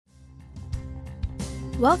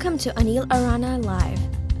Welcome to Anil Arana Live.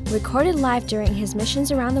 Recorded live during his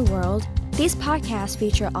missions around the world, these podcasts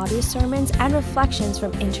feature audio sermons and reflections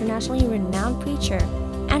from internationally renowned preacher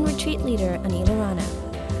and retreat leader Anil Arana.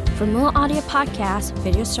 For more audio podcasts,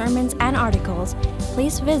 video sermons, and articles,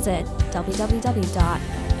 please visit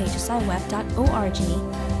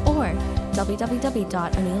www.hsiweb.org or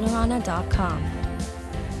www.anilarana.com.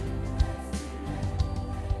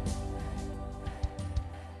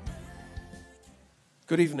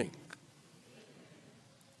 Good evening.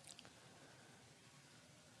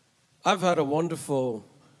 I've had a wonderful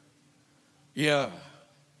year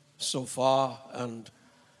so far, and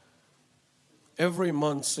every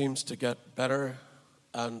month seems to get better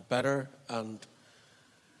and better. And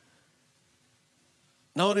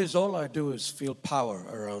nowadays, all I do is feel power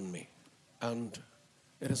around me, and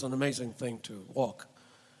it is an amazing thing to walk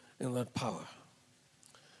in that power.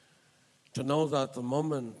 To know that the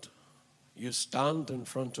moment you stand in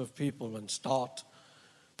front of people and start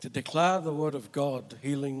to declare the word of God,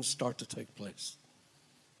 healings start to take place.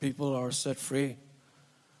 People are set free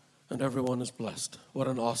and everyone is blessed. What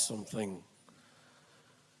an awesome thing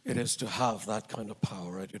it is to have that kind of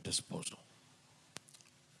power at your disposal.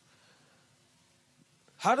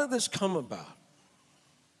 How did this come about?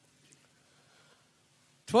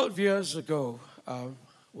 12 years ago,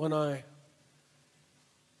 when I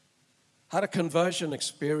had a conversion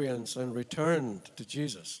experience and returned to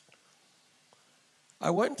Jesus, I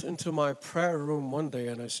went into my prayer room one day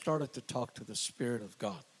and I started to talk to the Spirit of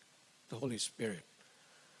God, the Holy Spirit.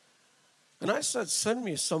 And I said, send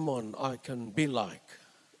me someone I can be like.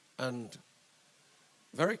 And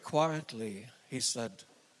very quietly, he said,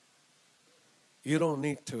 you don't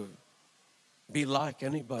need to be like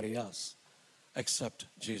anybody else except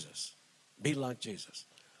Jesus. Be like Jesus.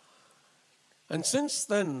 And since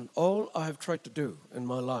then, all I've tried to do in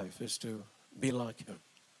my life is to be like him,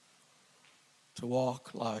 to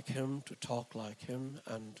walk like him, to talk like him.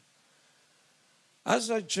 And as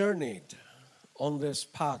I journeyed on this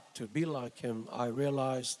path to be like him, I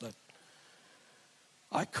realized that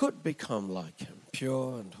I could become like him,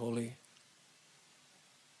 pure and holy.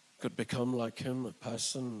 Could become like him, a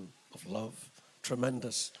person of love,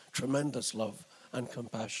 tremendous, tremendous love and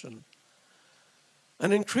compassion.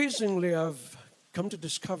 And increasingly, I've come to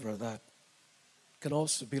discover that I can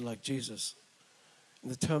also be like Jesus in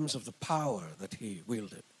the terms of the power that he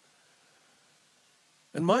wielded.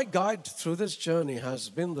 And my guide through this journey has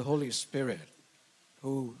been the Holy Spirit,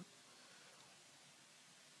 who,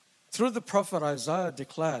 through the prophet Isaiah,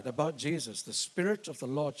 declared about Jesus, the Spirit of the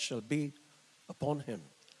Lord shall be upon him.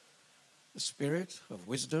 The Spirit of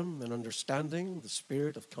wisdom and understanding, the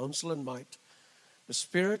Spirit of counsel and might, the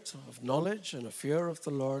Spirit of knowledge and a fear of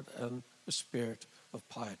the Lord, and the Spirit of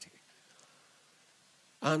piety.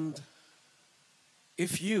 And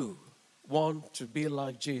if you want to be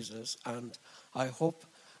like Jesus, and I hope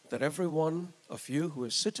that every one of you who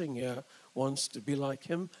is sitting here wants to be like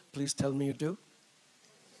him, please tell me you do.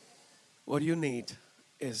 What you need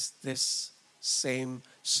is this same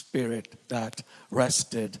Spirit that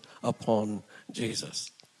rested upon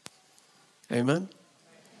Jesus. Amen?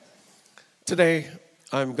 Today,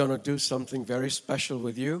 I'm going to do something very special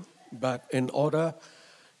with you, but in order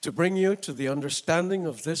to bring you to the understanding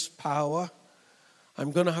of this power,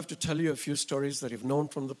 I'm going to have to tell you a few stories that you've known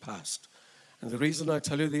from the past. And the reason I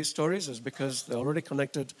tell you these stories is because they're already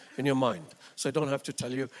connected in your mind. So I don't have to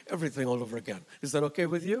tell you everything all over again. Is that okay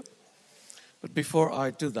with you? But before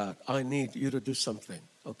I do that, I need you to do something,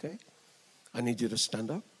 okay? I need you to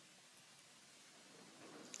stand up.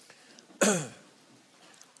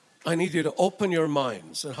 I need you to open your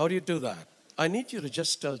minds. And how do you do that? I need you to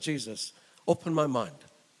just tell Jesus, open my mind.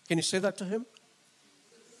 Can you say that to him?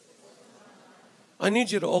 I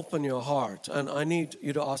need you to open your heart. And I need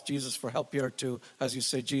you to ask Jesus for help here too, as you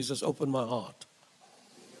say, Jesus, open my heart.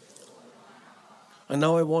 And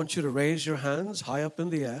now I want you to raise your hands high up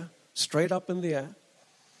in the air, straight up in the air.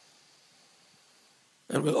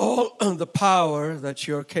 And with all the power that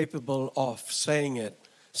you're capable of saying it,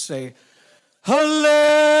 say,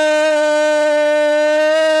 Hallelujah.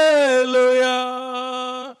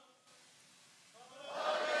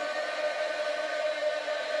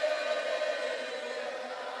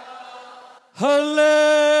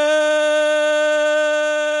 Hallelujah.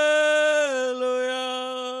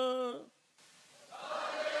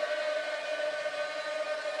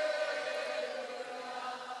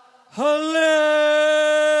 Hallelujah.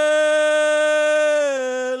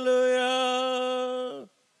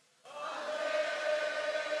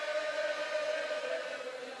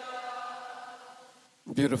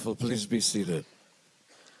 Beautiful. Please be seated.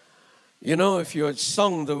 You know, if you had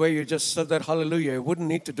sung the way you just said that hallelujah, I wouldn't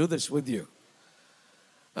need to do this with you.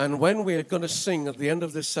 And when we are going to sing at the end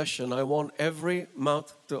of this session, I want every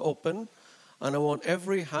mouth to open and I want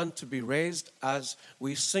every hand to be raised as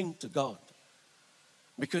we sing to God.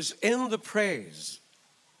 Because in the praise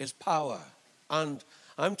is power. And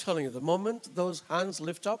I'm telling you, the moment those hands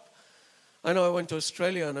lift up, I know I went to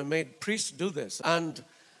Australia and I made priests do this. And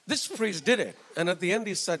this priest did it. And at the end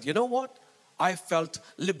he said, you know what? I felt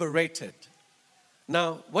liberated.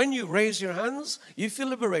 Now, when you raise your hands, you feel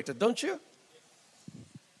liberated, don't you?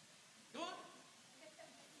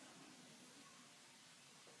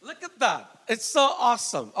 Look at that. It's so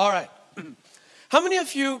awesome. All right. How many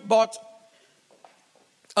of you bought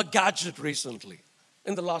a gadget recently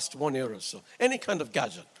in the last 1 year or so? Any kind of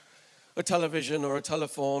gadget. A television or a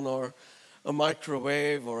telephone or a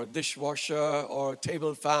microwave or a dishwasher or a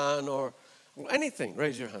table fan or anything.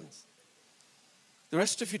 Raise your hands. The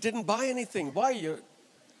rest of you didn't buy anything. Why?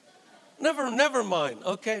 Never mind.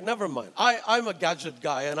 Okay, never mind. I'm a gadget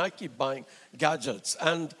guy and I keep buying gadgets.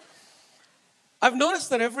 And I've noticed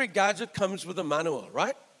that every gadget comes with a manual,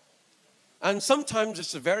 right? And sometimes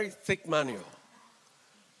it's a very thick manual.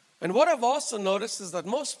 And what I've also noticed is that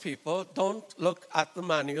most people don't look at the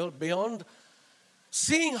manual beyond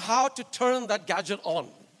seeing how to turn that gadget on.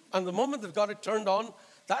 And the moment they've got it turned on,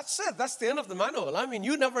 that's it. That's the end of the manual. I mean,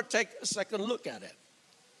 you never take a second look at it.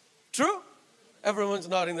 True? Everyone's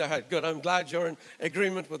nodding their head. Good. I'm glad you're in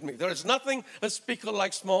agreement with me. There is nothing a speaker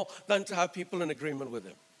likes more than to have people in agreement with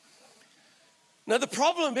him. Now, the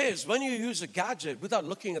problem is when you use a gadget without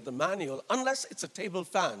looking at the manual, unless it's a table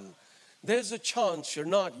fan, there's a chance you're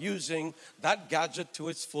not using that gadget to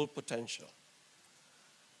its full potential.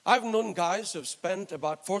 I've known guys who've spent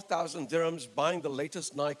about 4,000 dirhams buying the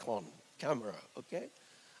latest Nikon camera, okay?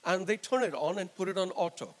 And they turn it on and put it on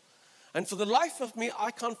auto. And for the life of me,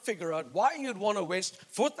 I can't figure out why you'd want to waste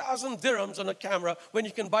 4,000 dirhams on a camera when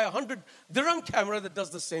you can buy a 100 dirham camera that does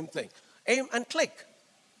the same thing. Aim and click.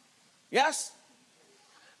 Yes?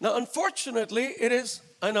 Now, unfortunately, it is,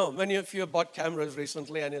 I know many of you have bought cameras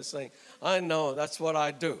recently and you're saying, I know, that's what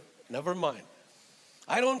I do. Never mind.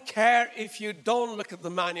 I don't care if you don't look at the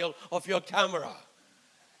manual of your camera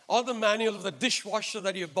or the manual of the dishwasher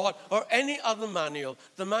that you bought or any other manual.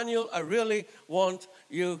 The manual I really want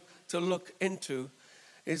you to look into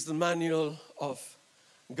is the manual of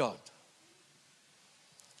God.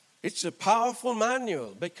 It's a powerful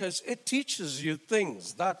manual because it teaches you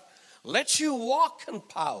things that let you walk in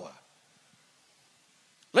power.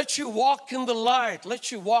 Let you walk in the light. Let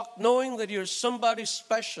you walk knowing that you're somebody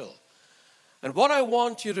special. And what I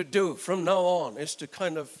want you to do from now on is to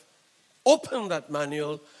kind of open that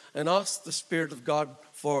manual and ask the Spirit of God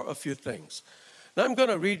for a few things. Now I'm going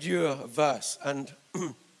to read you a verse, and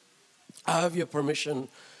I have your permission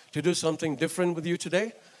to do something different with you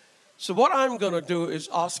today. So what I'm going to do is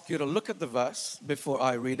ask you to look at the verse before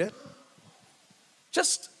I read it.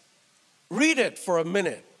 Just read it for a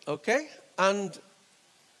minute, okay? And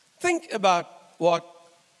think about what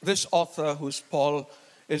this author, who's Paul,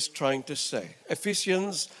 is trying to say.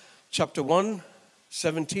 Ephesians chapter 1,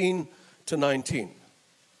 17 to 19.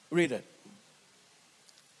 Read it.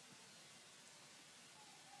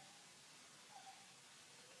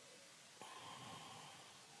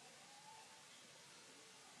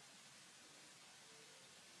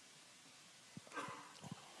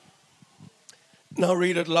 Now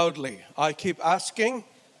read it loudly. I keep asking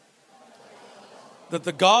that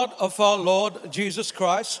the God of our Lord Jesus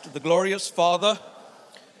Christ, the glorious Father,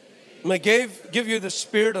 may give you the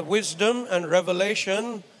spirit of wisdom and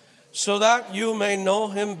revelation so that you may know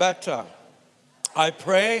him better. I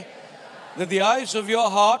pray that the eyes of your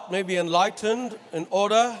heart may be enlightened in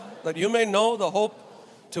order that you may know the hope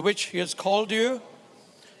to which he has called you,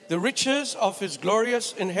 the riches of his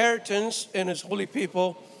glorious inheritance in his holy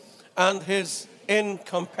people, and his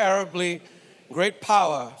incomparably great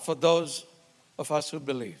power for those of us who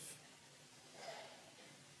believe.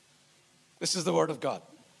 This is the word of God.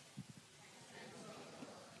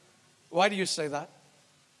 Why do you say that?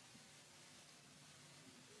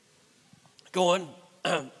 Go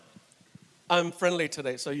on. I'm friendly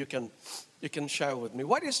today, so you can share with me.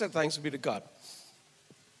 Why do you say thanks be to God?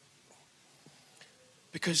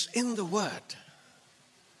 Because in the Word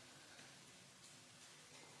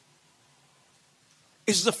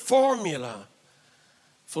is the formula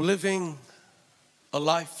for living a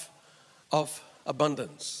life of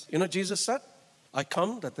abundance. You know, Jesus said, I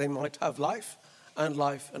come that they might have life and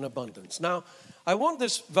life in abundance. Now, I want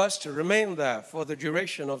this verse to remain there for the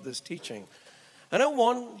duration of this teaching. And I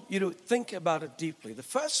want you to think about it deeply. The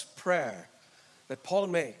first prayer that Paul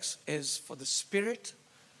makes is for the Spirit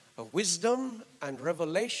of wisdom and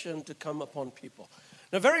revelation to come upon people.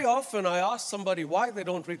 Now, very often I ask somebody why they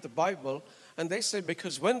don't read the Bible, and they say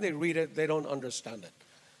because when they read it, they don't understand it.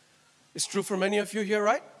 It's true for many of you here,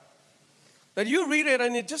 right? That you read it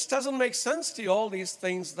and it just doesn't make sense to you, all these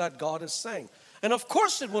things that God is saying. And of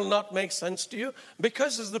course it will not make sense to you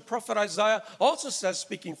because, as the prophet Isaiah also says,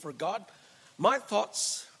 speaking for God, my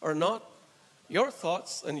thoughts are not your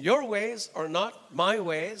thoughts and your ways are not my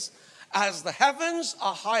ways. As the heavens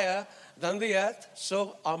are higher than the earth,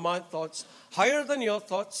 so are my thoughts higher than your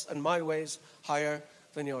thoughts and my ways higher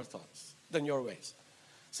than your thoughts, than your ways.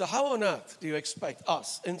 So how on earth do you expect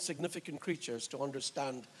us, insignificant creatures, to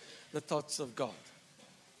understand the thoughts of God?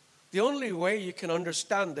 The only way you can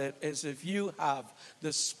understand it is if you have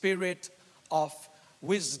the spirit of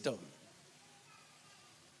wisdom.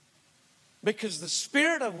 Because the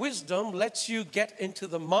spirit of wisdom lets you get into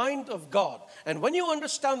the mind of God. And when you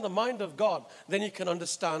understand the mind of God, then you can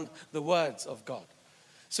understand the words of God.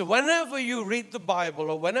 So whenever you read the Bible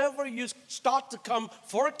or whenever you start to come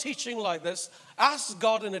for a teaching like this, ask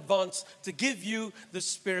God in advance to give you the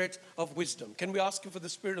spirit of wisdom. Can we ask Him for the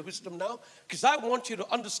spirit of wisdom now? Because I want you to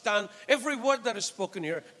understand every word that is spoken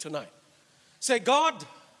here tonight. Say, God,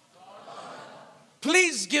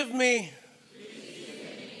 please give me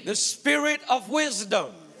the spirit of wisdom.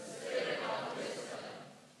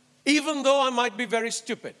 Even though I might be very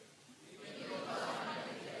stupid.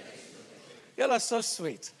 Y'all are so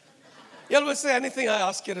sweet. Y'all will say anything I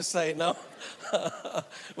ask you to say, no?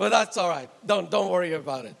 Well, that's all right. Don't worry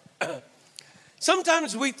about it.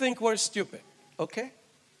 Sometimes we think we're stupid, okay?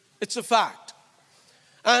 It's a fact.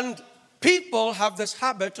 And people have this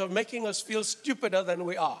habit of making us feel stupider than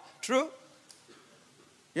we are. True?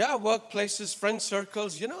 Yeah, workplaces, friend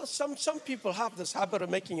circles. You know, some people have this habit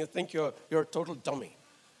of making you think you're a total dummy.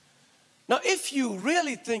 Now, if you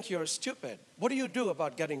really think you're stupid, what do you do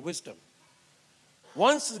about getting wisdom?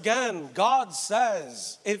 Once again, God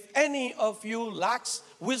says, if any of you lacks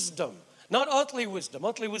wisdom, not earthly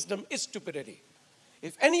wisdom is stupidity.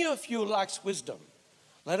 If any of you lacks wisdom,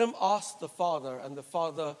 let him ask the Father, and the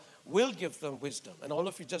Father will give them wisdom. And all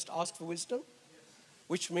of you just asked for wisdom,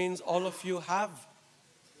 which means all of you have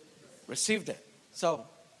received it. So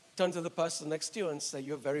turn to the person next to you and say,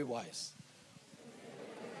 you're very wise.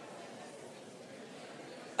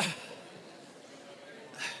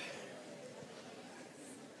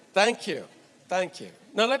 Thank you.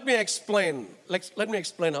 Now let me explain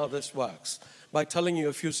how this works by telling you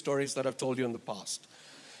a few stories that I've told you in the past.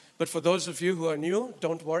 But for those of you who are new,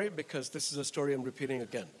 don't worry, because this is a story I'm repeating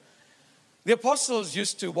again. The apostles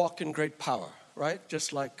used to walk in great power, right?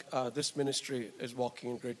 Just like this ministry is walking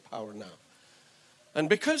in great power now. And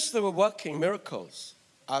because they were working miracles,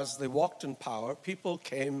 as they walked in power, people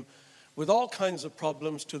came with all kinds of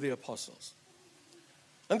problems to the apostles.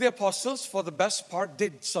 And the apostles, for the best part,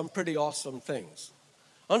 did some pretty awesome things.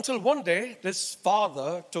 Until one day, this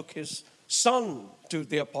father took his son to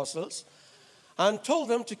the apostles and told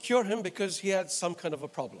them to cure him because he had some kind of a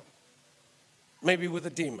problem. Maybe with a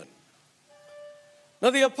demon.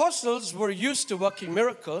 Now, the apostles were used to working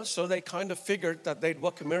miracles, so they kind of figured that they'd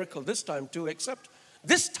work a miracle this time too, except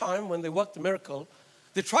this time when they worked the miracle,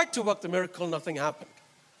 they tried to work the miracle, nothing happened.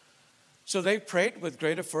 So they prayed with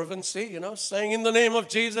greater fervency, saying in the name of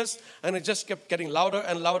Jesus, and it just kept getting louder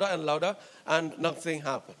and louder and louder, and nothing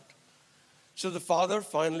happened. So the Father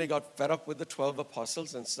finally got fed up with the 12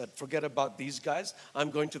 apostles and said, forget about these guys,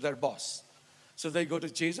 I'm going to their boss. So they go to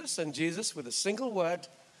Jesus, and Jesus, with a single word,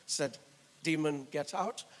 said, demon, get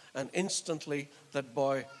out, and instantly that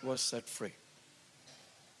boy was set free.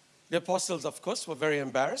 The apostles, of course, were very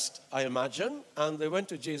embarrassed, I imagine, and they went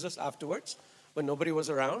to Jesus afterwards, when nobody was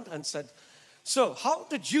around, and said, so how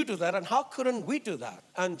did you do that and how couldn't we do that?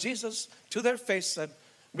 And Jesus, to their face, said,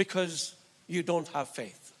 because you don't have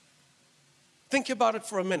faith. Think about it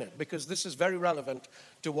for a minute, because this is very relevant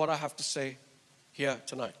to what I have to say here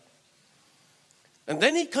tonight. And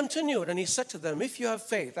then he continued and he said to them, if you have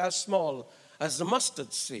faith as small as the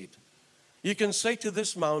mustard seed, you can say to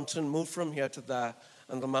this mountain, move from here to there,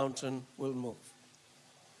 and the mountain will move.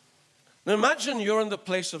 Now imagine you're in the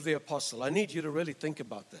place of the apostle. I need you to really think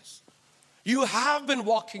about this. You have been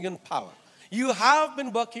walking in power. You have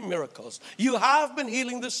been working miracles. You have been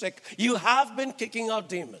healing the sick. You have been kicking out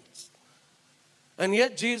demons. And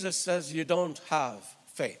yet Jesus says you don't have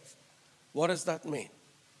faith. What does that mean?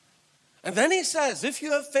 And then he says, if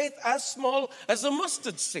you have faith as small as a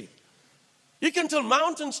mustard seed, you can tell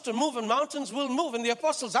mountains to move and mountains will move. And the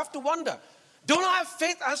apostles have to wonder, don't I have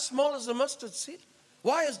faith as small as a mustard seed?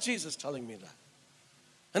 Why is Jesus telling me that?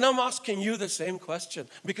 And I'm asking you the same question.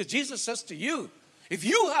 Because Jesus says to you, if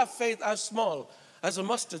you have faith as small as a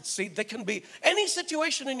mustard seed. They can be any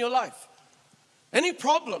situation in your life, any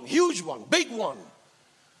problem, huge one, big one,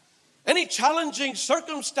 any challenging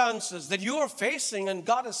circumstances that you are facing, and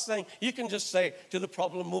God is saying, you can just say to the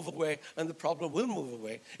problem, move away, and the problem will move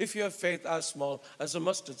away if you have faith as small as a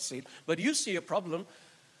mustard seed. But you see a problem,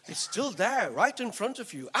 it's still there right in front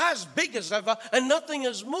of you, as big as ever, and nothing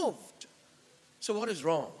has moved. So what is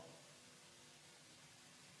wrong?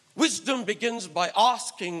 Wisdom begins by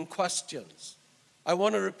asking questions. I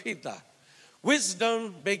want to repeat that.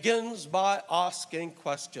 Wisdom begins by asking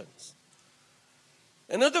questions.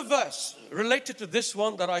 Another verse related to this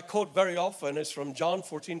one that I quote very often is from John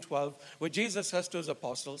 14:12, where Jesus says to his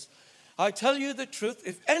apostles, I tell you the truth,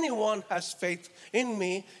 if anyone has faith in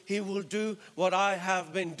me, he will do what I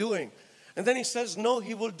have been doing. And then he says, no,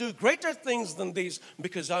 he will do greater things than these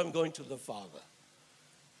because I'm going to the Father.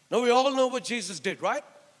 Now we all know what Jesus did, right?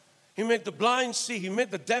 He made the blind see, he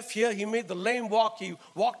made the deaf hear, he made the lame walk, he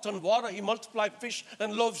walked on water, he multiplied fish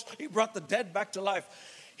and loaves, he brought the dead back to life.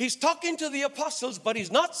 He's talking to the apostles, but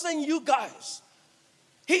he's not saying you guys.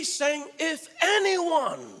 He's saying if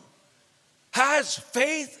anyone has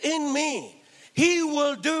faith in me, he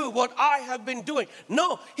will do what I have been doing.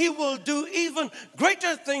 No, he will do even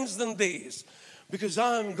greater things than these because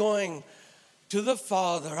I'm going to the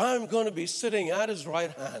Father. I'm going to be sitting at his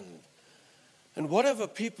right hand. And whatever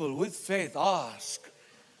people with faith ask,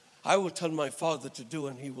 I will tell my Father to do,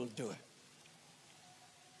 and he will do it.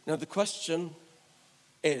 Now the question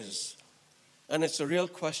is, and it's a real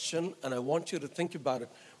question, and I want you to think about it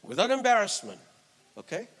without embarrassment,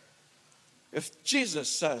 okay? If Jesus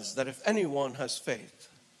says that if anyone has faith,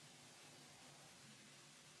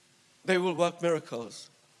 they will work miracles,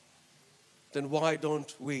 then why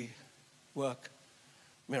don't we work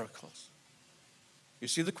miracles? You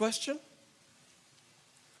see the question?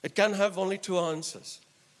 It can have only two answers.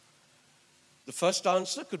 The first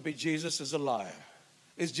answer could be Jesus is a liar.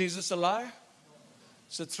 Is Jesus a liar?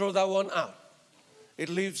 So throw that one out. It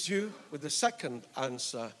leaves you with the second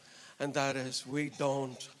answer, and that is we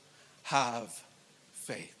don't have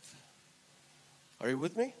faith. Are you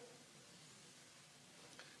with me?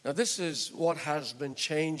 Now this is what has been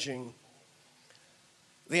changing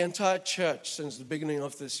the entire church since the beginning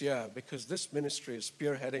of this year, because this ministry is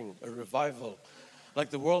spearheading a revival like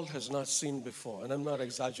the world has not seen before, and I'm not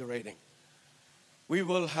exaggerating. We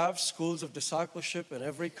will have schools of discipleship in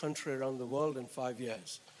every country around the world in 5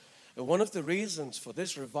 years. And one of the reasons for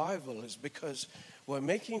this revival is because we're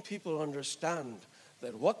making people understand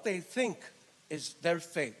that what they think is their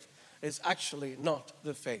faith is actually not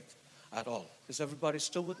the faith at all. Is everybody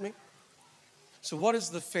still with me? So what is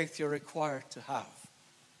the faith you're required to have?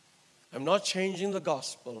 I'm not changing the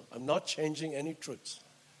gospel. I'm not changing any truths.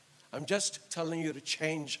 I'm just telling you to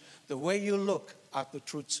change the way you look at the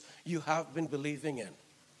truths you have been believing in.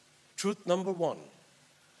 Truth number one.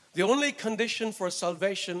 The only condition for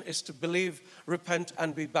salvation is to believe, repent,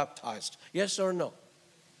 and be baptized. Yes or no?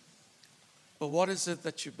 But what is it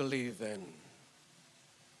that you believe in?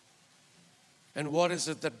 And what is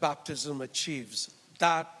it that baptism achieves?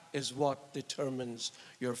 That is what determines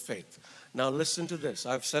your faith. Now listen to this.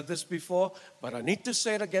 I've said this before, but I need to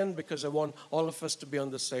say it again because I want all of us to be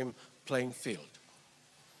on the same playing field.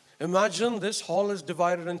 Imagine this hall is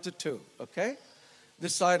divided into two, okay?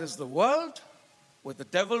 This side is the world, where the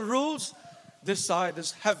devil rules. This side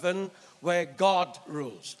is heaven, where God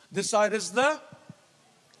rules. This side is the...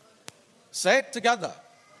 Say it together.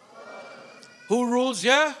 Who rules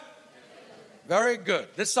here? Very good.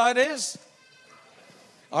 This side is?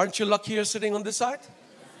 Aren't you lucky you're sitting on this side?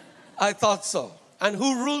 I thought so. And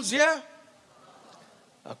who rules here?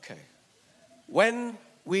 Okay. When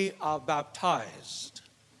we are baptized,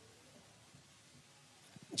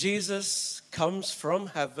 Jesus comes from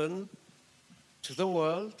heaven to the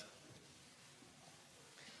world.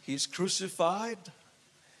 He's crucified.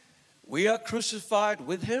 We are crucified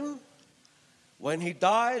with him. When he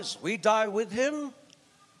dies, we die with him.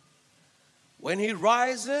 When he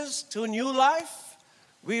rises to new life,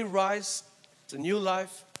 we rise to new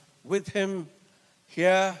life with him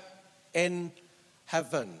here in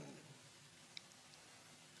heaven.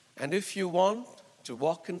 And if you want to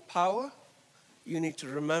walk in power, you need to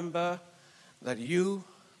remember that you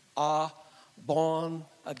are born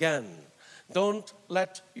again. Don't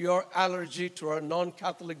let your allergy to our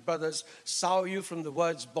non-Catholic brothers sour you from the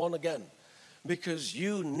words born again, because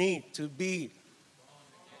you need to be.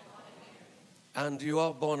 And you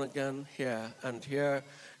are born again here, and here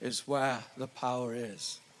is where the power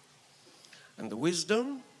is. And the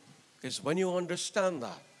wisdom is when you understand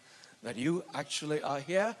that you actually are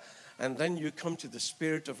here, and then you come to the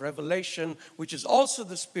spirit of revelation, which is also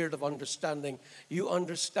the spirit of understanding. You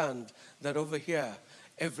understand that over here,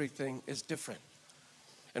 everything is different.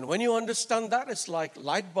 And when you understand that, it's like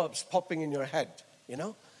light bulbs popping in your head, you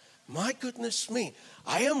know. My goodness me,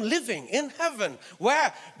 I am living in heaven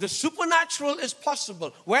where the supernatural is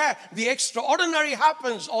possible, where the extraordinary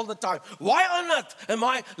happens all the time. Why on earth am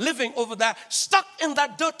I living over there, stuck in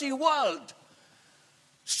that dirty world,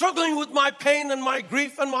 struggling with my pain and my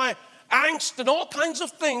grief and my angst and all kinds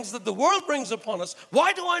of things that the world brings upon us?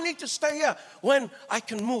 Why do I need to stay here when I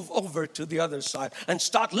can move over to the other side and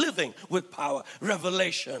start living with power?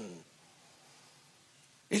 Revelation.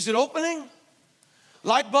 Is it opening?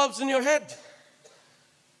 Light bulbs in your head.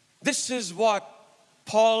 This is what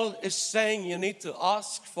Paul is saying. You need to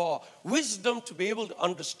ask for wisdom to be able to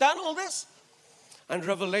understand all this, and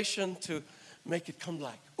revelation to make it come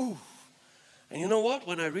like, ooh. And you know what?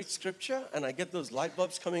 When I read scripture and I get those light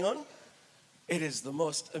bulbs coming on, it is the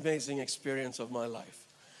most amazing experience of my life.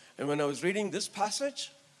 And when I was reading this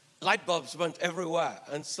passage, light bulbs went everywhere.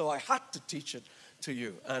 And so I had to teach it to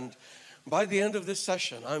you. And by the end of this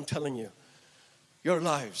session, I'm telling you, your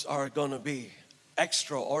lives are going to be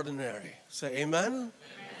extraordinary. Say amen. Amen.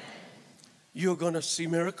 You're going to see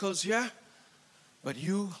miracles here, but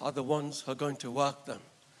you are the ones who are going to work them.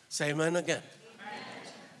 Say amen again. Amen.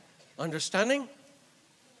 Understanding?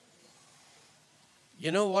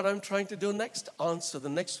 You know what I'm trying to do next? Answer the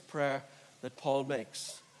next prayer that Paul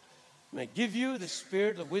makes. May give you the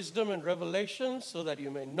spirit of wisdom and revelation so that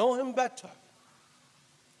you may know him better.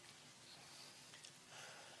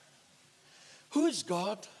 Who is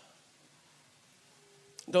God?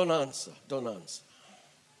 Don't answer. Don't answer.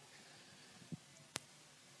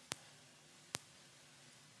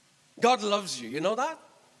 God loves you. You know that?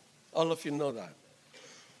 All of you know that.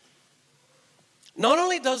 Not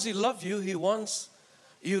only does he love you, he wants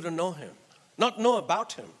you to know him. Not know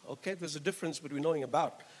about him. Okay? There's a difference between knowing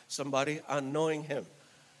about somebody and knowing him.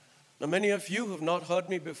 Now, many of you who have not heard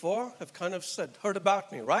me before have kind of heard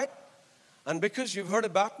about me, right? And because you've heard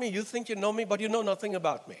about me, you think you know me, but you know nothing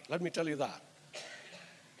about me. Let me tell you that.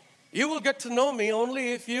 You will get to know me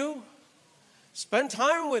only if you spend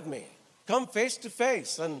time with me. Come face to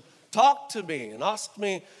face and talk to me and ask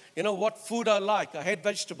me, you know, what food I like. I hate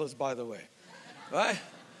vegetables, by the way. Right?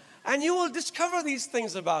 And you will discover these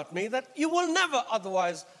things about me that you will never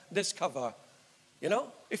otherwise discover, you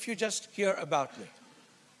know, if you just hear about me.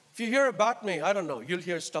 If you hear about me, I don't know, you'll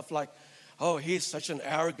hear stuff like, oh, he's such an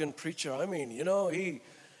arrogant preacher. I mean,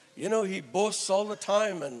 he boasts all the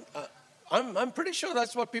time, and I'm pretty sure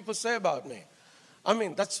that's what people say about me. I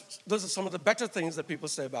mean, those are some of the better things that people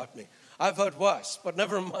say about me. I've heard worse, but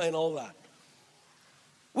never mind all that.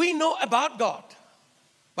 We know about God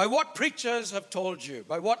by what preachers have told you,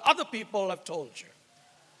 by what other people have told you.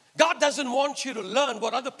 God doesn't want you to learn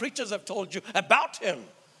what other preachers have told you about him.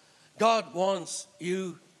 God wants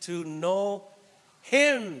you to know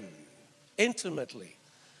him intimately.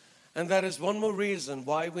 And that is one more reason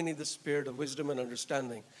why we need the spirit of wisdom and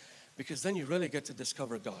understanding, because then you really get to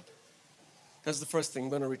discover God. That's the first thing. I'm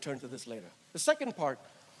going to return to this later. The second part,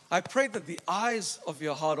 I pray that the eyes of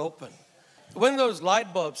your heart open. When those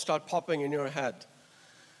light bulbs start popping in your head,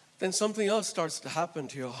 then something else starts to happen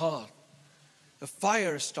to your heart. The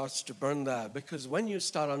fire starts to burn there, because when you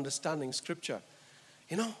start understanding scripture,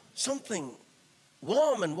 you know, something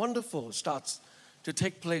warm and wonderful starts to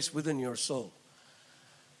take place within your soul.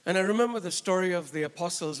 And I remember the story of the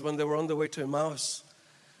apostles when they were on the way to Emmaus,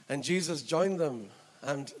 and Jesus joined them,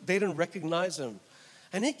 and they didn't recognize him.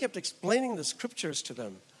 And he kept explaining the scriptures to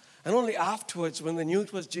them. And only afterwards, when they knew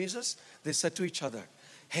it was Jesus, they said to each other,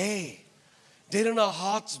 hey, didn't our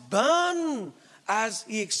hearts burn as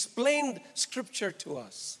he explained scripture to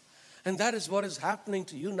us? And that is what is happening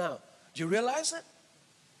to you now. Do you realize it?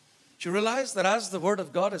 Do you realize that as the word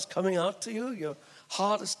of God is coming out to you, your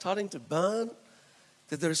heart is starting to burn?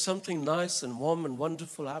 That there is something nice and warm and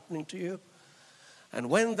wonderful happening to you? And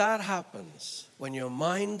when that happens, when your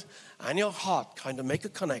mind and your heart kind of make a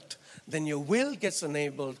connect, then your will gets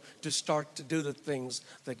enabled to start to do the things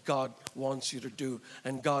that God wants you to do.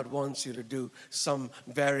 And God wants you to do some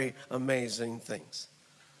very amazing things.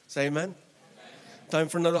 Say amen. Amen. Time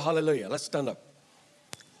for another hallelujah. Let's stand up.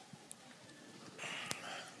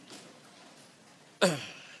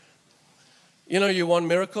 You know, you want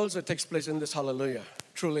miracles, it takes place in this hallelujah.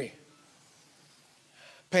 Truly.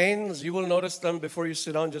 Pains, you will notice them before you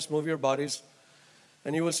sit down. Just move your bodies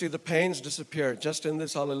and you will see the pains disappear just in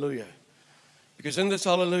this hallelujah. Because in this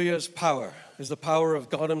hallelujah is power, is the power of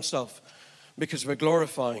God himself, because we're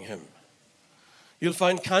glorifying him. You'll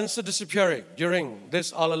find cancer disappearing during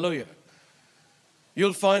this hallelujah.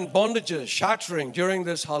 You'll find bondages shattering during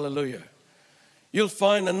this hallelujah. You'll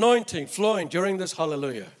find anointing flowing during this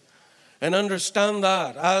hallelujah. And understand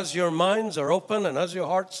that as your minds are open and as your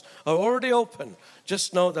hearts are already open,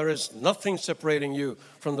 just know there is nothing separating you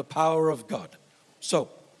from the power of God. So,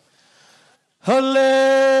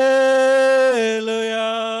 hallelujah.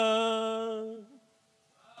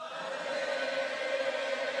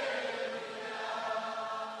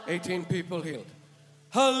 18 people healed.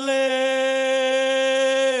 Hallelujah.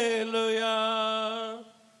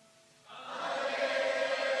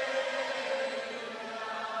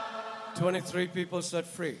 23 people set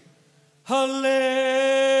free. Hallelujah.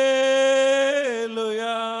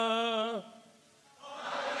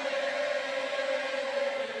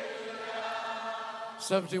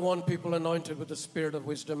 71 people anointed with the spirit of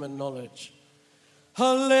wisdom and knowledge.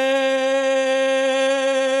 Hallelujah.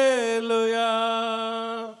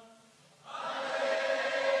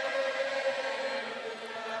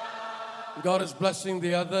 God is blessing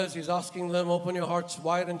the others. He's asking them, open your hearts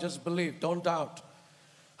wide and just believe. Don't doubt.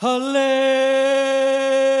 Hallelujah.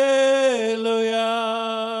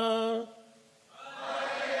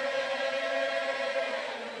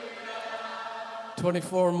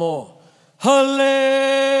 24 more. Hallelujah.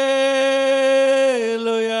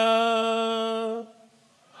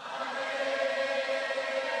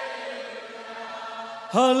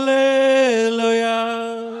 Hallelujah.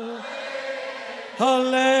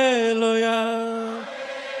 Hallelujah.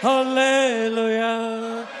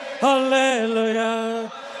 Hallelujah. Hallelujah.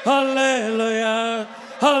 Hallelujah.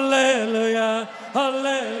 Hallelujah.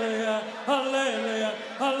 Hallelujah. Hallelujah.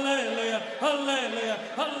 Hallelujah. Hallelujah.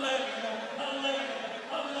 Hallelujah.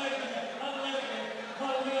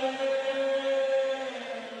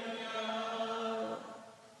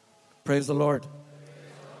 Praise the Lord.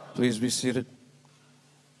 Please be seated.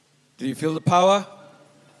 Do you feel the power?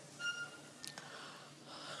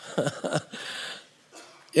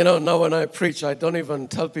 Now when I preach, I don't even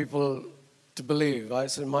tell people to believe. I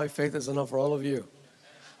say, my faith is enough for all of you.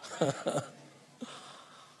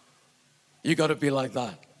 You got to be like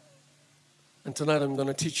that. And tonight I'm going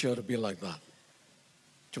to teach you how to be like that.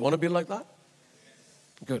 Do you want to be like that?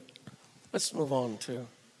 Good. Let's move on to.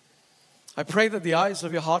 I pray that the eyes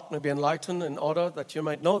of your heart may be enlightened in order that you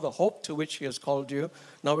might know the hope to which He has called you.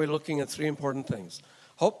 Now we're looking at three important things.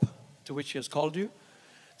 Hope to which He has called you,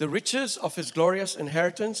 the riches of His glorious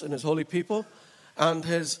inheritance in His holy people, and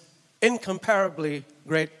His incomparably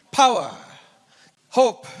great power.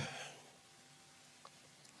 Hope.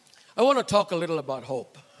 I want to talk a little about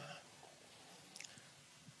hope.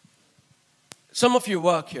 Some of you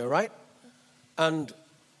work here, right? And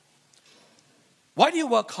why do you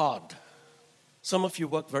work hard? Some of you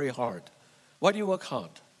work very hard. Why do you work hard?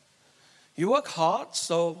 You work hard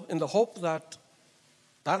so in the hope that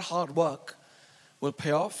that hard work will pay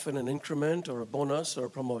off in an increment or a bonus or a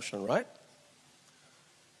promotion, right?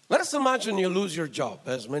 Let us imagine you lose your job,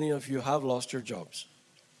 as many of you have lost your jobs.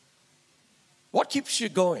 What keeps you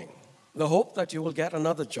going? The hope that you will get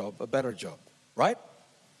another job, a better job, right?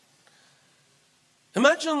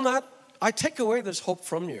 Imagine that I take away this hope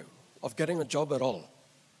from you of getting a job at all.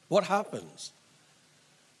 What happens?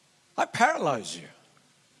 I paralyze you.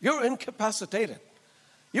 You're incapacitated.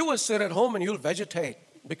 You will sit at home and you'll vegetate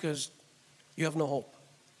because you have no hope.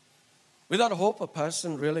 Without hope, a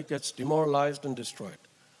person really gets demoralized and destroyed.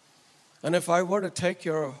 And if I were to take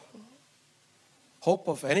your hope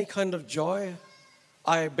of any kind of joy,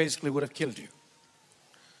 I basically would have killed you.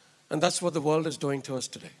 And that's what the world is doing to us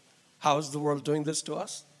today. How is the world doing this to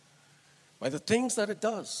us? By the things that it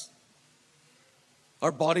does.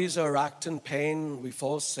 Our bodies are racked in pain. We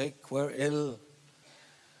fall sick. We're ill.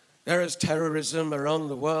 There is terrorism around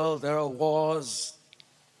the world. There are wars.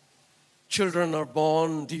 Children are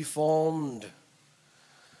born deformed.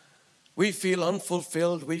 We feel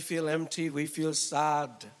unfulfilled. We feel empty. We feel sad.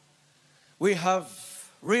 We have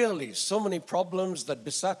really so many problems that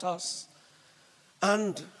beset us.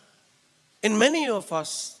 And in many of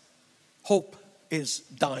us, hope is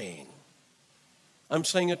dying. I'm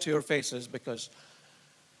saying it to your faces because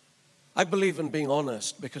I believe in being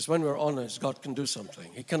honest, because when we're honest, God can do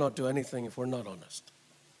something. He cannot do anything if we're not honest.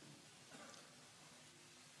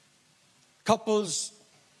 Couples,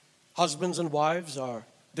 husbands and wives are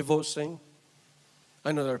divorcing.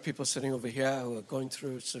 I know there are people sitting over here who are going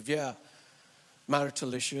through severe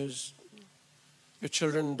marital issues. Your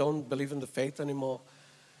children don't believe in the faith anymore,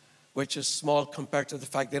 which is small compared to the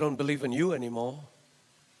fact they don't believe in you anymore.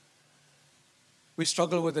 We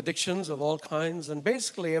struggle with addictions of all kinds, and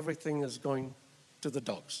basically everything is going to the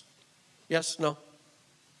dogs. Yes, no?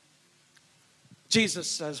 Jesus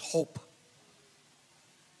says hope.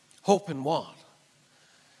 Hope in what?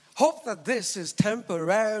 Hope that this is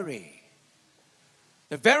temporary.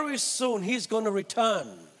 That very soon He's going to return.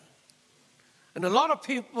 And a lot of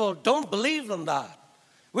people don't believe in that,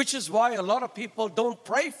 which is why a lot of people don't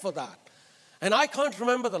pray for that. And I can't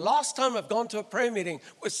remember the last time I've gone to a prayer meeting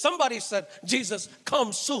where somebody said, Jesus,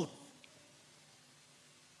 come soon.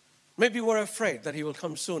 Maybe we're afraid that He will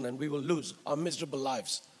come soon and we will lose our miserable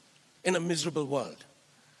lives in a miserable world.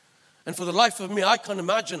 And for the life of me, I can't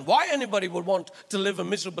imagine why anybody would want to live a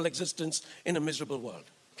miserable existence in a miserable world.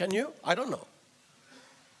 Can you? I don't know.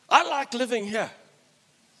 I like living here.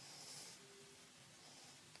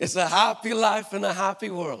 It's a happy life in a happy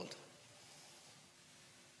world.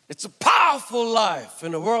 It's a powerful life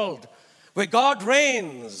in a world where God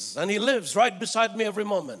reigns and He lives right beside me every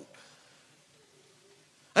moment.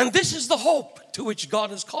 And this is the hope to which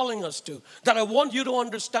God is calling us to, that I want you to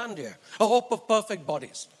understand here, a hope of perfect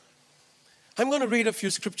bodies. I'm going to read a few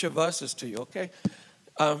scripture verses to you, okay?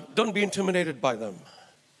 Don't be intimidated by them.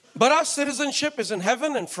 But our citizenship is in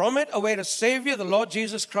heaven, and from it await a Savior, the Lord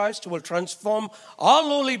Jesus Christ, who will transform our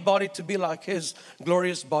lowly body to be like His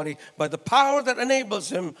glorious body by the power that enables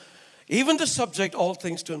Him even to subject all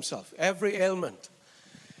things to Himself. Every ailment,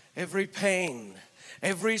 every pain,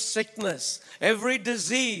 every sickness, every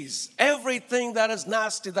disease, everything that is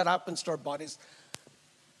nasty that happens to our bodies,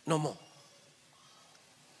 no more.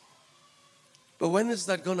 But when is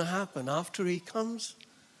that going to happen? After He comes?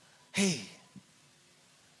 He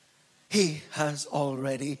has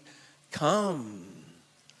already come.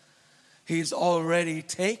 He's already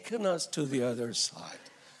taken us to the other side.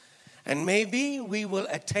 And maybe we will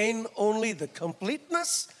attain only the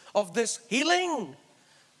completeness of this healing,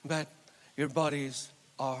 but your bodies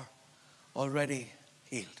are already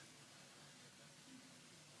healed.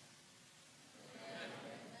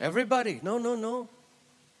 Everybody, no.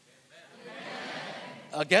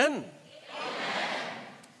 Again.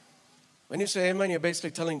 When you say amen, you're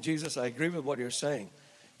basically telling Jesus, I agree with what you're saying.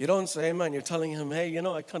 You don't say amen, you're telling Him, hey,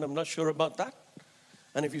 I'm not sure about that.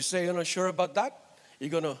 And if you say you're not sure about that, you're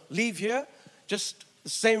going to leave here just the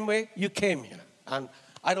same way you came here. And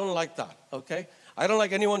I don't like that, okay? I don't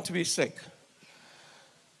like anyone to be sick.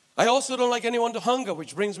 I also don't like anyone to hunger,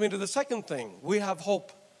 which brings me to the second thing. We have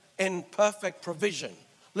hope in perfect provision.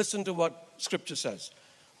 Listen to what Scripture says.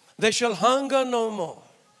 They shall hunger no more,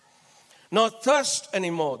 nor thirst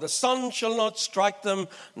anymore. The sun shall not strike them,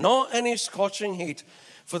 nor any scorching heat.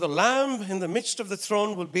 For the Lamb in the midst of the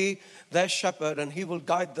throne will be their shepherd, and He will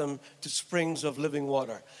guide them to springs of living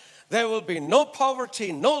water. There will be no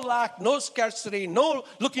poverty, no lack, no scarcity, no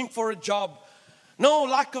looking for a job, no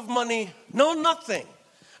lack of money, no nothing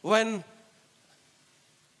when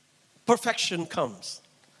perfection comes.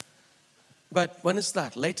 But when is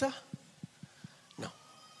that? Later? No.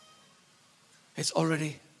 It's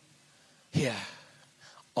already here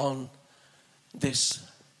on this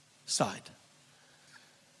side.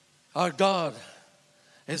 Our God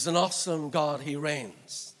is an awesome God. He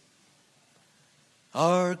reigns.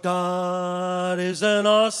 Our God is an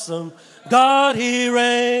awesome God. He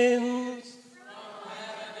reigns.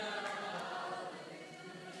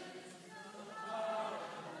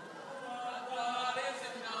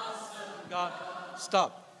 God,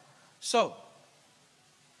 stop. So,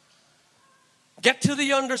 get to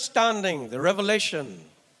the understanding, the revelation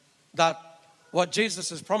that what Jesus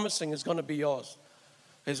is promising is going to be yours.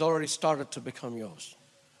 Has already started to become yours.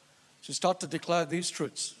 So start to declare these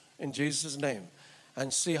truths in Jesus' name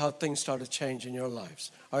and see how things start to change in your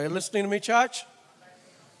lives. Are you listening to me, church?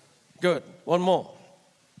 Good. One more.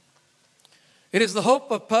 It is the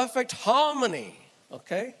hope of perfect harmony.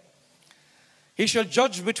 Okay? He shall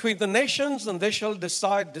judge between the nations, and they shall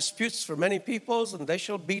decide disputes for many peoples, and they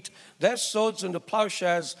shall beat their swords into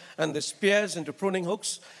plowshares and their spears into pruning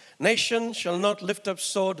hooks. Nation shall not lift up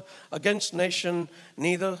sword against nation,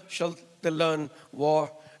 neither shall they learn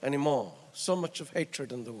war anymore. So much of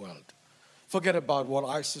hatred in the world. Forget about what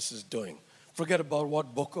ISIS is doing. Forget about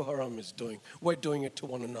what Boko Haram is doing. We're doing it to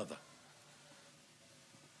one another.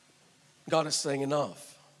 God is saying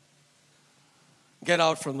enough. Get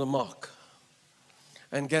out from the muck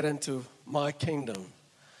and get into my kingdom.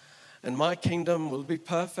 And my kingdom will be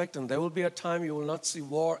perfect, and there will be a time you will not see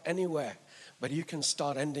war anywhere. But you can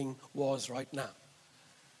start ending wars right now.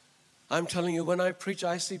 I'm telling you, when I preach,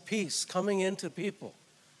 I see peace coming into people.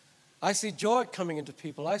 I see joy coming into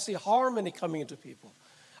people. I see harmony coming into people.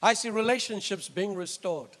 I see relationships being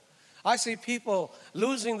restored. I see people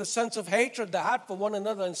losing the sense of hatred they had for one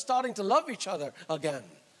another and starting to love each other again.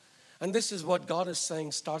 And this is what God is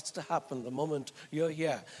saying starts to happen the moment you're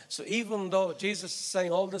here. So even though Jesus is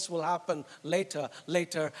saying all this will happen later,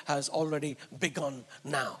 later has already begun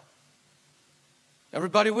now.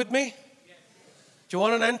 Everybody with me? Do you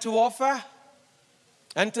want an end to warfare?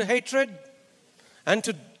 End to hatred? End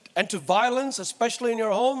to violence, especially in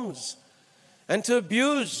your homes? End to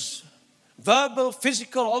abuse? Verbal,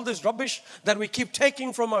 physical, all this rubbish that we keep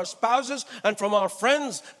taking from our spouses and from our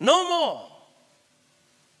friends? No more.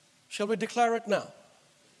 Shall we declare it now?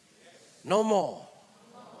 No more.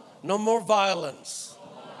 No more violence.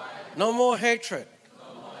 No more hatred.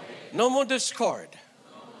 No more discord.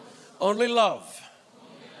 Only love.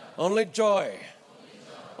 Only joy.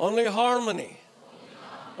 Only harmony.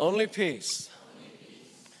 Only peace.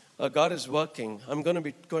 God is working. I'm going to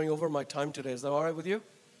be going over my time today. Is that all right with you?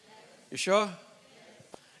 You sure?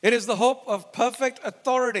 It is the hope of perfect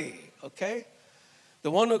authority. Okay?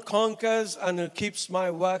 The one who conquers and who keeps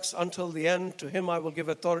my works until the end, to him I will give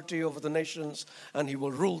authority over the nations, and he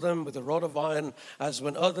will rule them with a rod of iron, as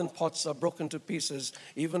when earthen pots are broken to pieces,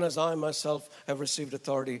 even as I myself have received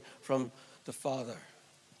authority from the Father.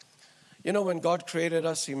 You know, when God created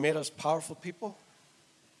us, he made us powerful people.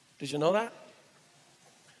 Did you know that?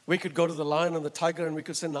 We could go to the lion and the tiger and we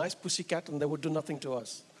could say, nice pussycat, and they would do nothing to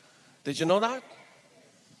us. Did you know that?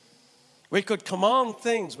 We could command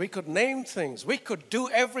things. We could name things. We could do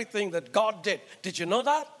everything that God did. Did you know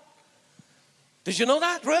that? Did you know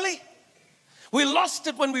that? Really? We lost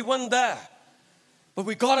it when we went there. But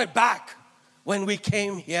we got it back when we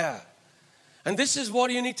came here. And this is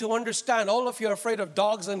what you need to understand. All of you are afraid of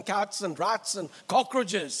dogs and cats and rats and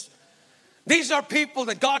cockroaches. These are people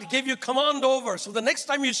that God gave you command over. So the next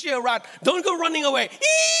time you see a rat, don't go running away.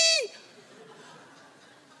 Eee!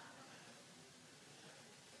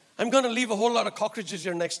 I'm going to leave a whole lot of cockroaches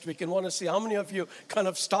here next week and want to see how many of you kind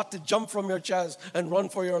of start to jump from your chairs and run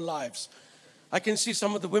for your lives. I can see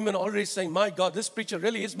some of the women already saying, my God, this preacher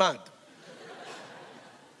really is mad.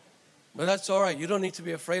 But that's all right. You don't need to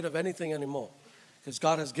be afraid of anything anymore, because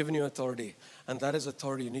God has given you authority, and that is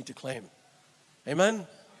authority you need to claim. Amen?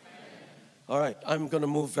 All right, I'm going to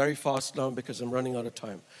move very fast now because I'm running out of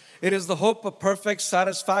time. It is the hope of perfect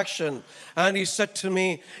satisfaction. And he said to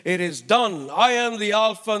me, it is done. I am the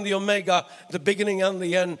Alpha and the Omega, the beginning and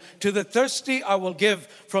the end. To the thirsty I will give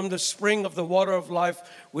from the spring of the water of life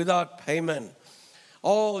without payment.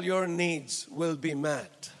 All your needs will be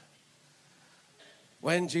met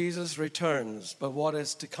when Jesus returns. But what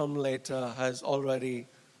is to come later has already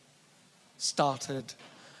started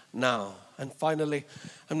now. And finally,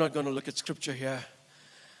 I'm not going to look at scripture here.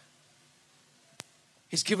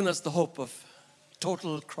 He's given us the hope of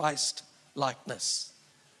total Christ likeness.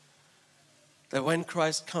 That when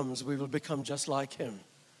Christ comes, we will become just like him.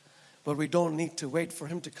 But we don't need to wait for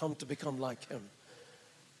him to come to become like him.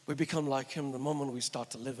 We become like him the moment we start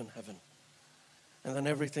to live in heaven. And then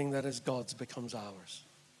everything that is God's becomes ours.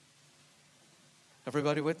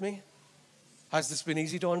 Everybody with me? Has this been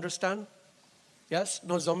easy to understand? Yes?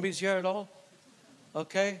 No zombies here at all?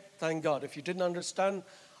 Okay? Thank God. If you didn't understand,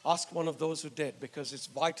 ask one of those who did, because it's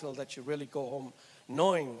vital that you really go home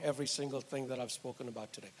knowing every single thing that I've spoken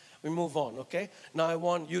about today. We move on, okay? Now I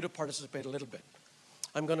want you to participate a little bit.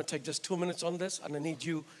 I'm going to take just 2 minutes on this, and I need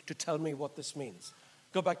you to tell me what this means.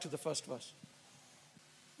 Go back to the first verse.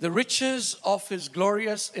 The riches of his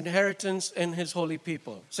glorious inheritance in his holy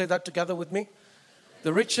people. Say that together with me.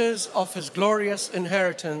 The riches of his glorious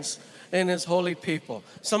inheritance in his holy people.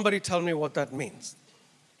 Somebody tell me what that means.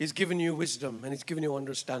 He's given you wisdom and he's given you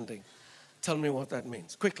understanding. Tell me what that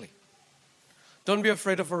means, quickly. Don't be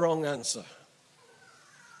afraid of a wrong answer.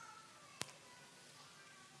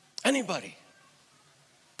 Anybody?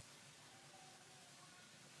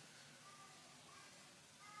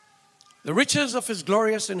 The riches of his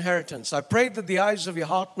glorious inheritance. I pray that the eyes of your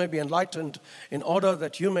heart may be enlightened in order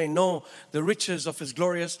that you may know the riches of his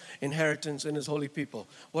glorious inheritance in his holy people.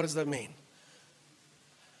 What does that mean?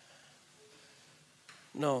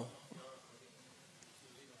 No.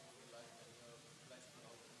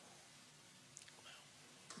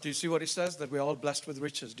 Do you see what he says? That we're all blessed with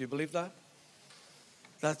riches. Do you believe that?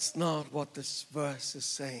 That's not what this verse is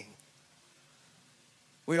saying.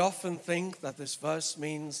 We often think that this verse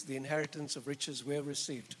means the inheritance of riches we have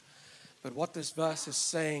received. But what this verse is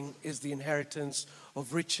saying is the inheritance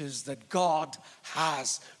of riches that God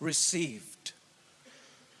has received.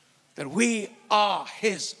 That we are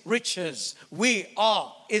his riches. We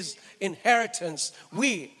are his inheritance.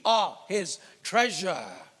 We are his treasure.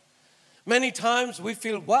 Many times we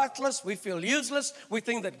feel worthless. We feel useless. We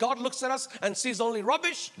think that God looks at us and sees only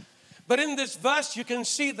rubbish. But in this verse, you can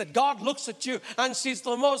see that God looks at you and sees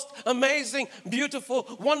the most amazing,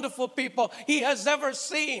 beautiful, wonderful people he has ever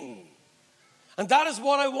seen. And that is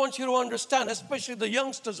what I want you to understand, especially the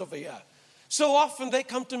youngsters over here. So often they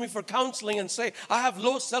come to me for counseling and say, I have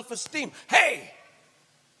low self-esteem. Hey,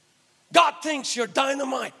 God thinks you're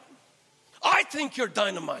dynamite. I think you're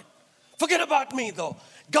dynamite. Forget about me though.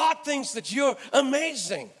 God thinks that you're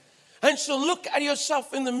amazing. And so look at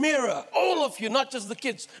yourself in the mirror, all of you, not just the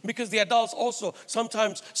kids, because the adults also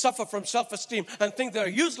sometimes suffer from self-esteem and think they're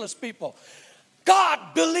useless people. God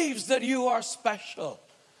believes that you are special.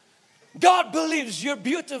 God believes you're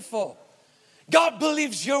beautiful. God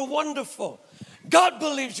believes you're wonderful. God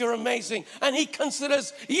believes you're amazing. And He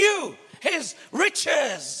considers you His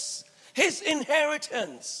riches, His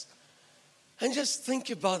inheritance. And just think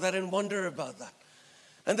about that and wonder about that.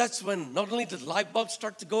 And that's when not only did light bulbs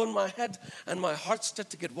start to go in my head and my heart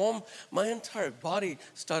started to get warm, my entire body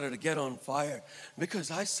started to get on fire.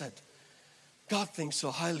 Because I said, God thinks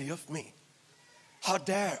so highly of me. How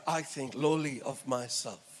dare I think lowly of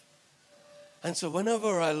myself? And so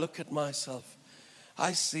whenever I look at myself,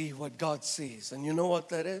 I see what God sees. And you know what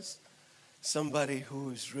that is? Somebody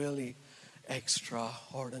who is really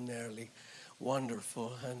extraordinarily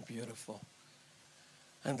wonderful and beautiful.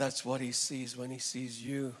 And that's what He sees when He sees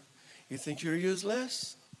you. You think you're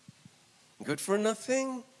useless? Good for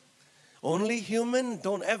nothing? Only human?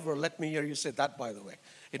 Don't ever let me hear you say that, by the way.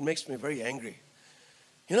 It makes me very angry.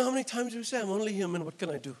 You know how many times you say, I'm only human, what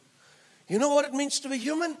can I do? You know what it means to be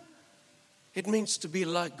human? It means to be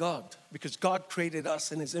like God. Because God created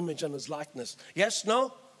us in His image and His likeness. Yes,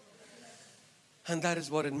 no? And that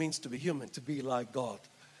is what it means to be human, to be like God.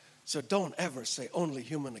 So don't ever say only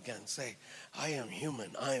human again. Say, I am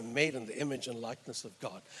human. I am made in the image and likeness of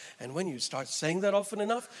God. And when you start saying that often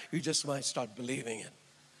enough, you just might start believing it.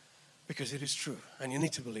 Because it is true. And you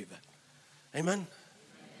need to believe that. Amen?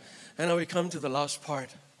 And now we come to the last part.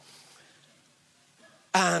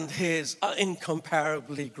 And His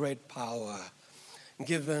incomparably great power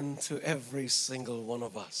given to every single one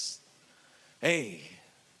of us. Hey,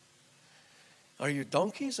 are you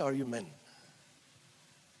donkeys or are you men?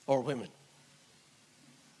 Or women?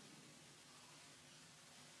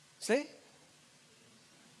 See?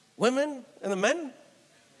 Women and the men?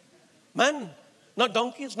 Men, not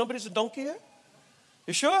donkeys. Nobody's a donkey here?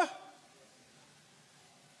 You sure?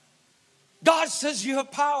 God says you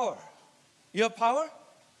have power. You have power?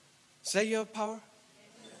 Say you have power.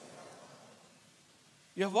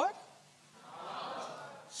 You have what? Power.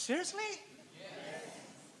 Seriously? Yes.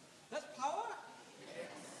 That's power?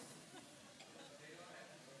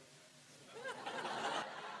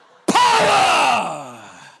 Power!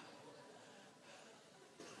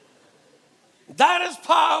 That is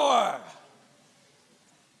power.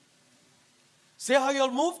 See how you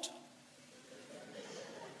all moved?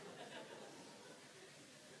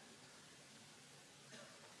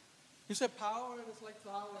 You said power and it's like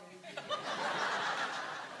flower.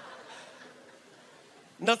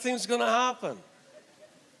 Nothing's going to happen.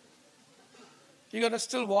 You're going to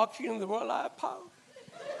still walk in the world. I have power.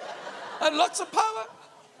 I have lots of power.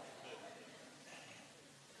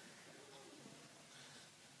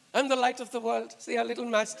 I'm the light of the world. See a little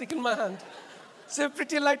matchstick in my hand. Say,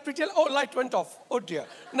 pretty light, pretty light. Oh, light went off. Oh dear.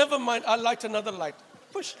 Never mind. I'll light another light.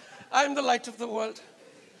 Push. I'm the light of the world.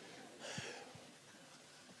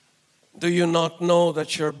 Do you not know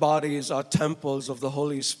that your bodies are temples of the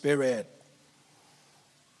Holy Spirit?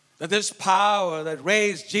 That this power that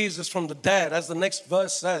raised Jesus from the dead, as the next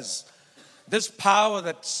verse says, this power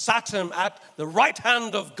that sat Him at the right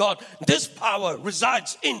hand of God, this power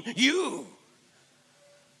resides in you.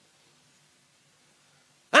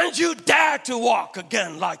 And you dare to walk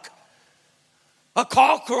again like a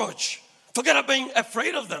cockroach. Forget about being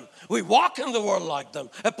afraid of them. We walk in the world like them,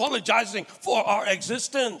 apologizing for our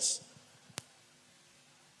existence.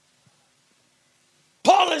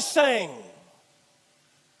 Paul is saying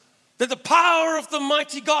that the power of the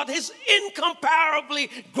mighty God, His incomparably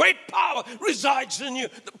great power, resides in you.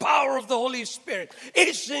 The power of the Holy Spirit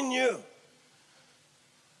is in you.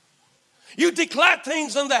 You declare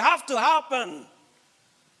things and they have to happen.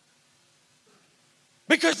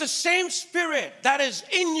 Because the same Spirit that is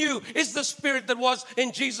in you is the Spirit that was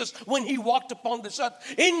in Jesus when He walked upon this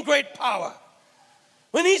earth in great power.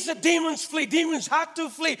 When He said demons flee, demons had to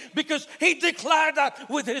flee because He declared that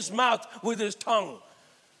with His mouth, with His tongue.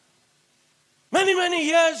 Many, many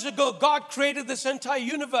years ago, God created this entire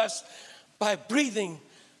universe by breathing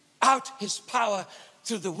out His power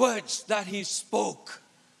through the words that He spoke.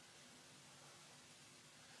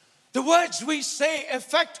 The words we say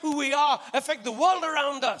affect who we are, affect the world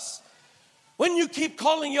around us. When you keep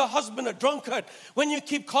calling your husband a drunkard, when you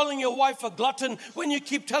keep calling your wife a glutton, when you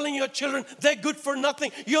keep telling your children they're good for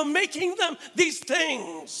nothing, you're making them these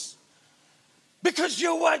things. Because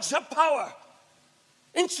your words have power.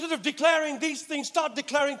 Instead of declaring these things, start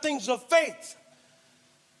declaring things of faith.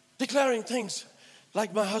 Declaring things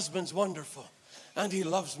Like my husband's wonderful and he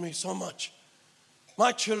loves me so much.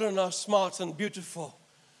 My children are smart and beautiful.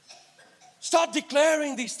 Start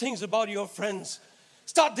declaring these things about your friends.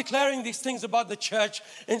 Start declaring these things about the church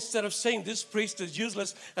instead of saying this priest is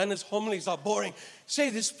useless and his homilies are boring. Say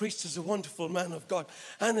this priest is a wonderful man of God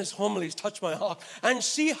and his homilies touch my heart. And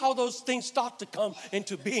see how those things start to come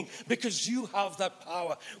into being because you have that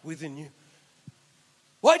power within you.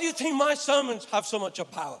 Why do you think my sermons have so much of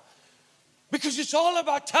power? Because it's all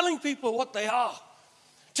about telling people what they are.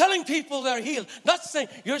 Telling people they're healed. Not saying,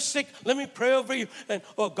 you're sick, let me pray over you. And,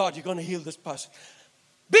 oh God, you're going to heal this person.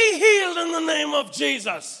 Be healed in the name of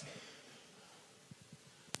Jesus.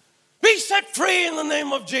 Be set free in the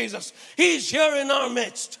name of Jesus. He's here in our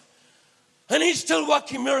midst. And he's still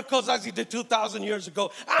working miracles as he did 2,000 years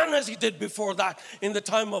ago. And as he did before that in the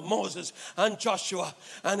time of Moses and Joshua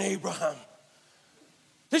and Abraham.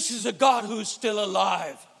 This is a God who is still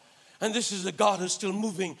alive. And this is a God who's still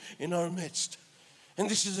moving in our midst. And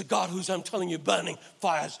this is a God who's, I'm telling you, burning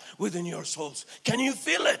fires within your souls. Can you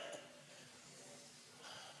feel it?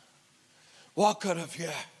 Walk out of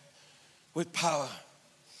here with power.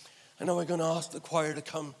 And now we're going to ask the choir to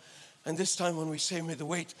come. And this time when we say, may the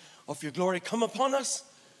weight of your glory come upon us.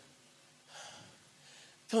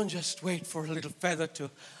 Don't just wait for a little feather to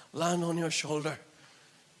land on your shoulder.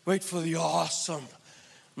 Wait for the awesome,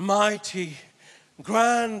 mighty,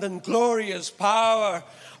 grand and glorious power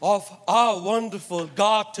of our wonderful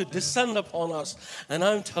God to descend upon us. And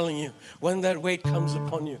I'm telling you, when that weight comes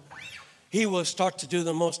upon you, He will start to do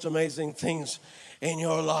the most amazing things in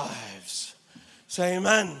your lives. Say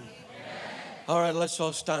amen. Amen. All right, let's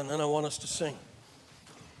all stand and I want us to sing.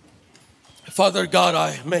 Father God,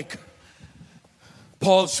 I make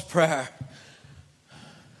Paul's prayer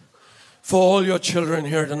for all your children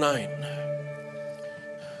here tonight.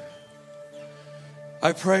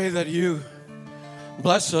 I pray that you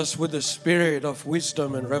bless us with the spirit of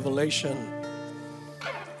wisdom and revelation.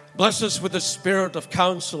 Bless us with the spirit of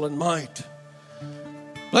counsel and might.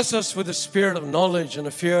 Bless us with the spirit of knowledge and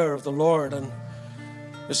the fear of the Lord and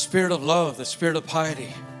the spirit of love, the spirit of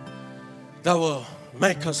piety that will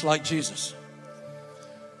make us like Jesus.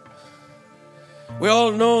 We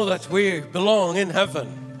all know that we belong in heaven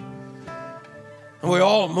and we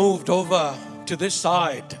all moved over to this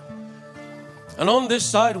side. And on this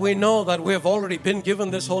side we know that we have already been given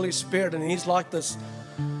this Holy Spirit and He's like this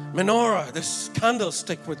menorah, this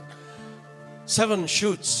candlestick with 7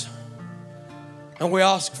 shoots. And we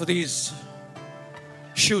ask for these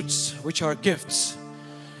shoots, which are gifts,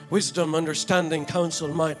 wisdom, understanding, counsel,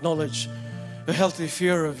 might, knowledge, a healthy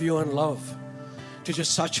fear of you and love to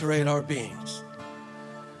just saturate our beings.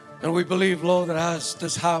 And we believe, Lord, that as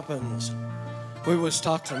this happens, we will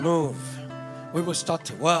start to move. We will start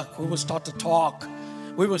to work. We will start to talk.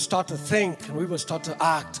 We will start to think. And we will start to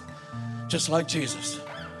act just like Jesus.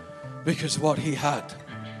 Because what He had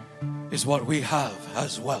is what we have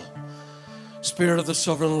as well. Spirit of the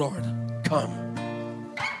Sovereign Lord, come.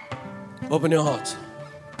 Open your hearts.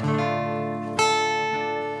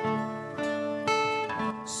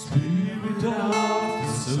 Spirit of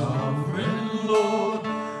the Sovereign Lord,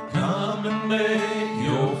 come and make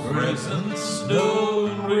your presence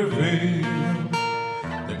known. Reveal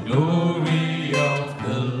the glory of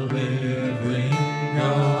the living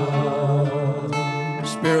God.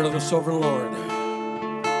 Spirit of the Sovereign Lord.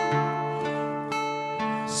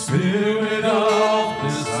 Spirit of the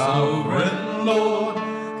Sovereign Lord,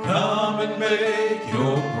 come and make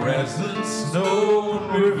your presence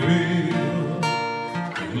known. Reveal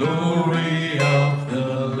the glory of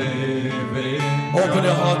the living God. Open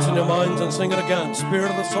your hearts and your minds and sing it again.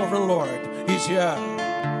 Spirit of the Sovereign Lord, He's here.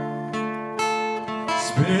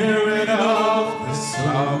 Spirit of the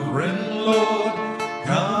Sovereign Lord,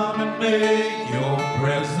 come and make your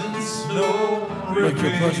presence known. Make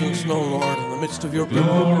your presence known, Lord, in the midst of your people.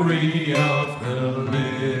 Glory of the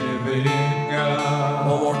living God.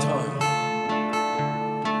 One more time.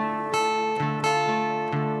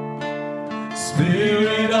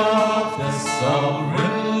 Spirit of the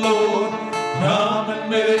Sovereign Lord, come and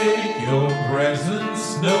make your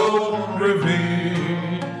presence known.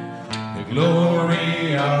 Reveal the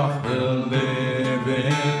glory of the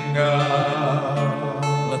living God.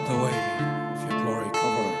 Let the weight of your glory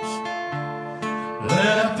cover us.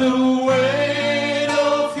 Let the weight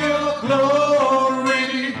of your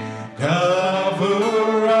glory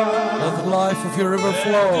cover us. Let the life of your river Let the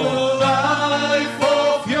flow. life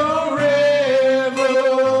of your river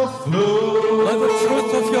flow. Let the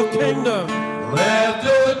truth of your kingdom Let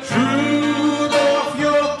the truth of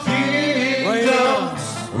your kingdom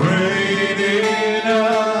reign in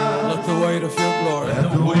us. let the weight of your glory Let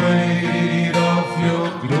the weight of your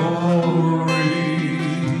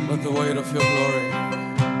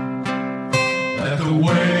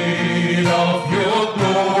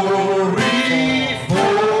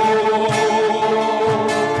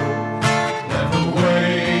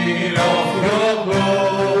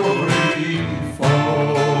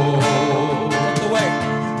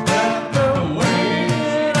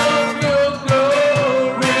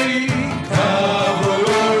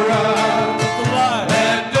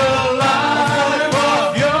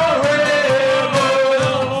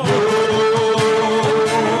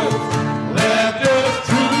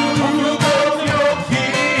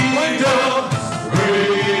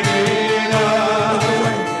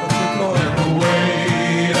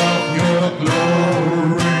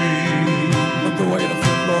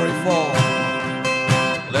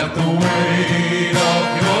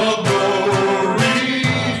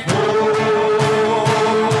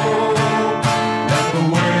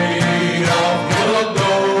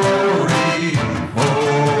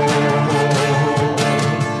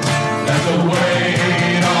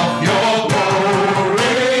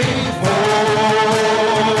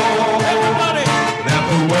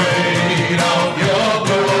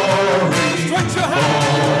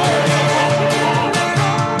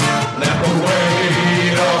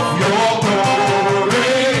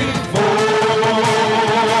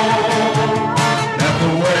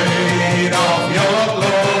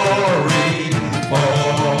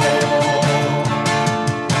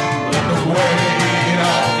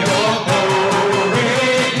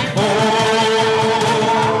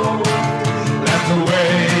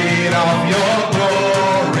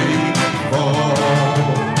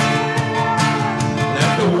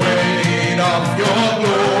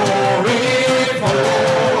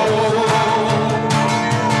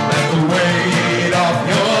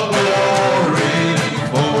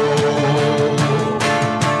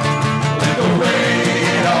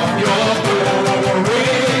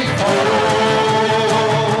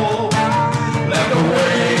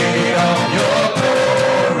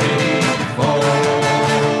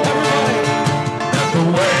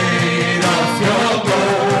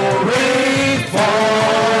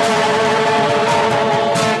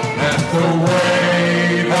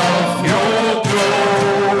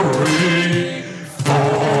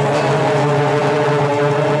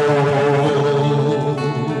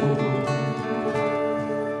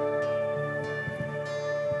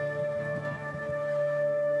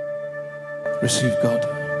receive God.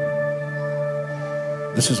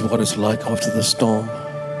 This is what it's like after the storm.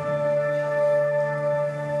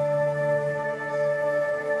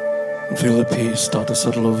 And feel the peace start to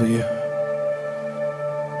settle over you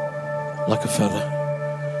like a feather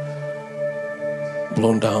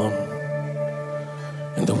blown down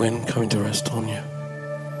and the wind coming to rest on you.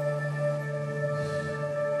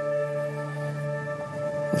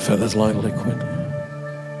 The feather's like liquid.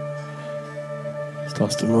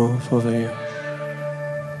 Starts to move over you,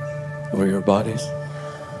 over your bodies,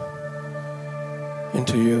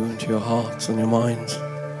 into you, into your hearts and your minds,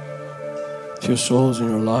 to your souls and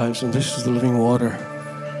your lives. And this is the living water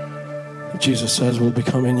that Jesus says will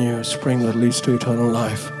become in you a spring that leads to eternal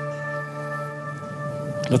life.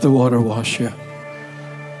 Let the water wash you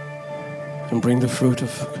and bring the fruit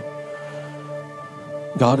of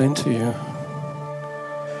God into you.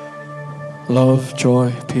 Love,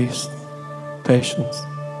 joy, peace, patience,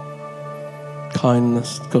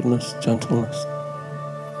 kindness, goodness, gentleness,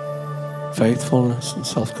 faithfulness, and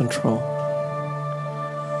self-control.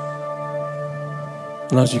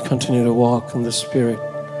 And as you continue to walk in the Spirit,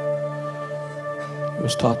 you will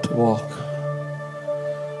start to walk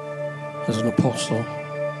as an apostle.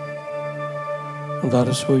 And that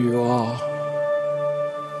is who you are.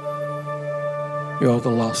 You are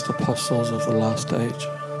the last apostles of the last age.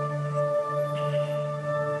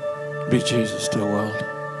 Be Jesus to a world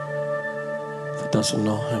that doesn't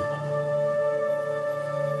know Him.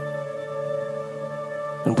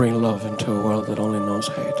 And bring love into a world that only knows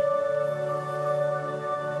hate.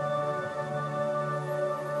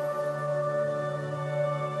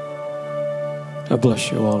 I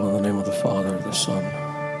bless you all in the name of the Father, the Son,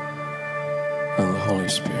 and the Holy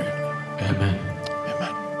Spirit. Amen.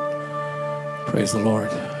 Amen. Praise the Lord.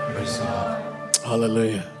 Praise God.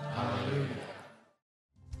 Hallelujah.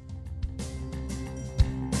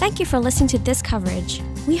 Thank you for listening to this coverage.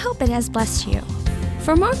 We hope it has blessed you.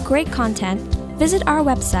 For more great content, visit our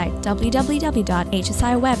website,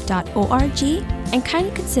 www.hsiweb.org, and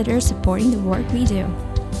kindly consider supporting the work we do.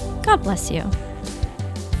 God bless you.